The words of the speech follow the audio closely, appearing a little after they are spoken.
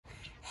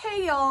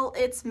Hey y'all,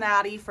 it's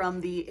Maddie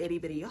from the Itty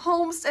Bitty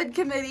Homestead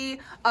Committee.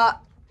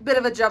 Bit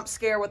of a jump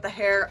scare with the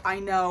hair, I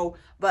know,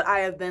 but I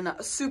have been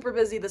super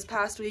busy this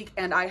past week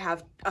and I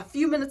have a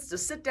few minutes to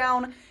sit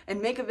down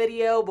and make a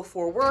video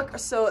before work,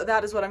 so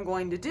that is what I'm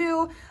going to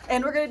do.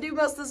 And we're going to do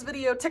most of this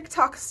video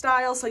TikTok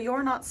style, so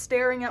you're not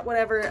staring at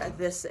whatever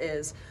this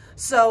is.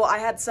 So I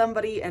had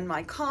somebody in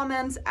my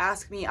comments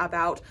ask me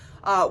about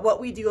what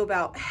we do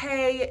about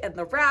hay and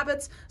the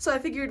rabbits, so I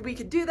figured we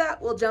could do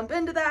that. We'll jump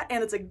into that,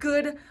 and it's a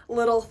good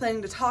little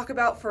thing to talk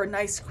about for a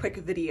nice quick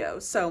video,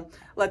 so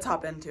let's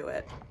hop into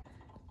it.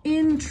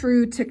 In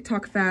true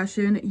TikTok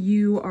fashion,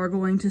 you are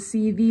going to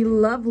see the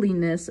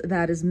loveliness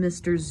that is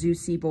Mr.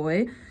 Zeusy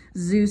Boy.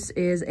 Zeus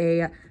is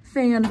a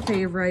fan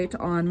favorite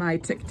on my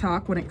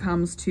TikTok when it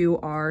comes to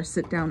our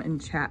sit down and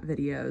chat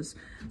videos.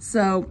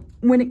 So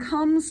when it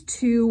comes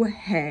to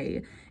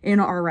hay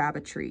in our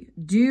rabbitry,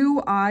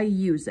 do I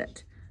use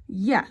it?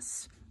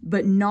 Yes,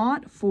 but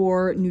not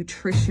for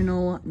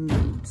nutritional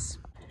needs.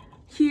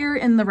 Here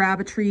in the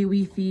rabbitry,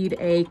 we feed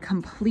a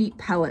complete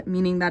pellet,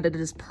 meaning that it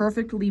is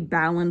perfectly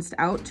balanced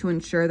out to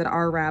ensure that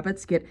our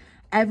rabbits get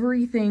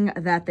everything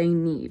that they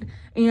need.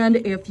 And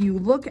if you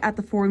look at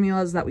the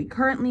formulas that we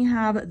currently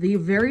have, the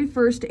very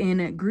first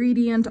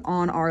ingredient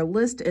on our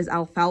list is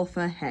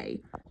alfalfa hay.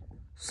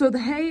 So the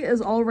hay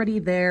is already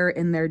there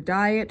in their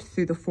diet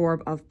through the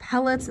form of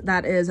pellets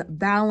that is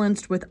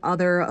balanced with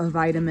other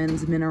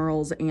vitamins,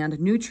 minerals, and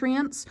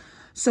nutrients.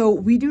 So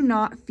we do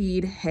not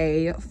feed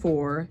hay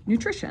for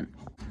nutrition.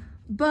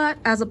 But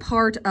as a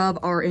part of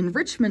our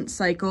enrichment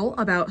cycle,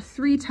 about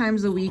 3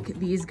 times a week,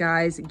 these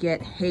guys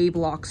get hay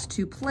blocks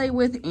to play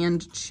with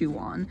and chew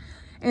on.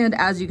 And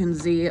as you can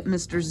see,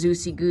 Mr.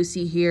 Zeusy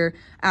Goosey here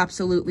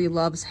absolutely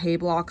loves hay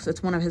blocks.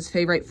 It's one of his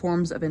favorite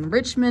forms of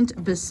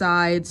enrichment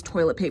besides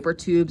toilet paper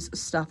tubes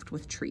stuffed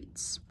with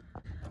treats.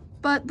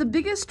 But the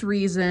biggest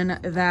reason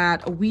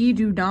that we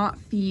do not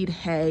feed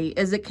hay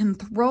is it can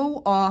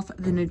throw off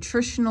the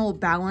nutritional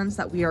balance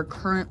that we are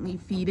currently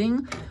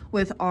feeding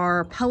with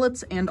our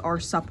pellets and our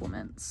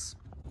supplements.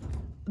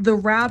 The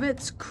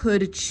rabbits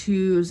could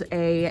choose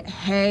a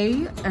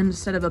hay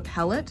instead of a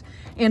pellet,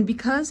 and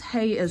because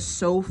hay is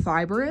so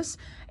fibrous,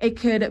 it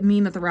could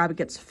mean that the rabbit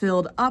gets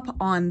filled up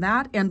on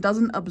that and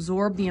doesn't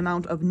absorb the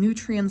amount of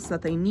nutrients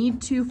that they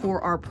need to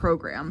for our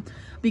program.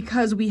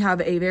 Because we have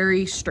a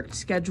very strict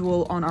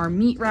schedule on our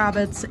meat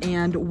rabbits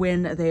and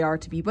when they are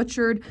to be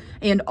butchered,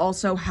 and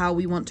also how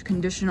we want to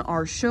condition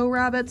our show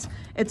rabbits,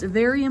 it's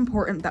very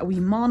important that we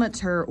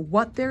monitor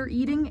what they're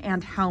eating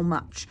and how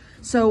much.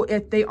 So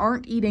if they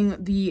aren't eating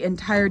the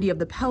entirety of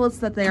the pellets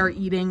that they are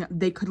eating,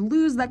 they could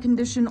lose that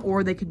condition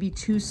or they could be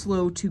too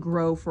slow to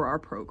grow for our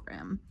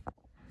program.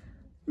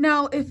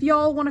 Now, if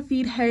y'all want to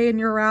feed hay in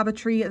your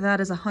rabbitry,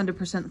 that is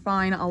 100%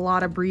 fine. A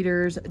lot of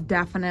breeders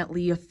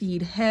definitely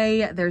feed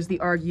hay. There's the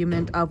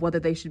argument of whether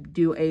they should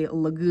do a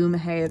legume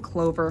hay, a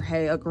clover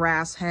hay, a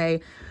grass hay.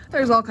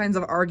 There's all kinds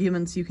of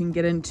arguments you can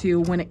get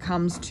into when it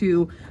comes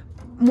to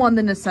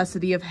the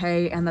necessity of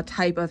hay and the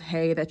type of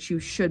hay that you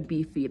should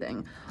be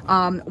feeding.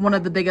 One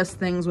of the biggest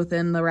things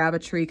within the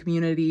rabbitry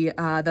community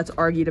that's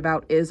argued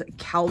about is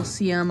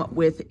calcium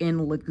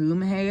within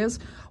legume hays,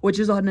 which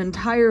is an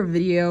entire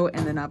video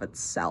in and of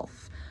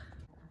itself.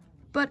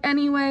 But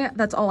anyway,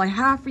 that's all I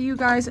have for you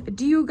guys.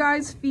 Do you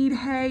guys feed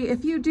hay?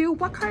 If you do,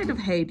 what kind of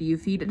hay do you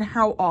feed and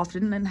how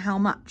often and how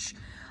much?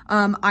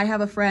 I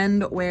have a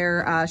friend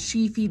where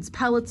she feeds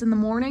pellets in the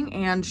morning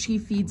and she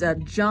feeds a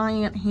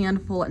giant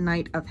handful at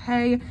night of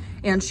hay,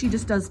 and she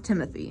just does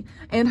Timothy,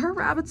 and her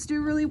rabbits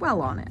do really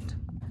well on it.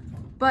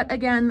 But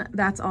again,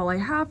 that's all I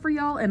have for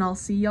y'all, and I'll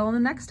see y'all in the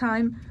next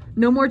time.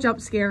 No more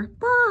jump scare.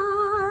 Bye!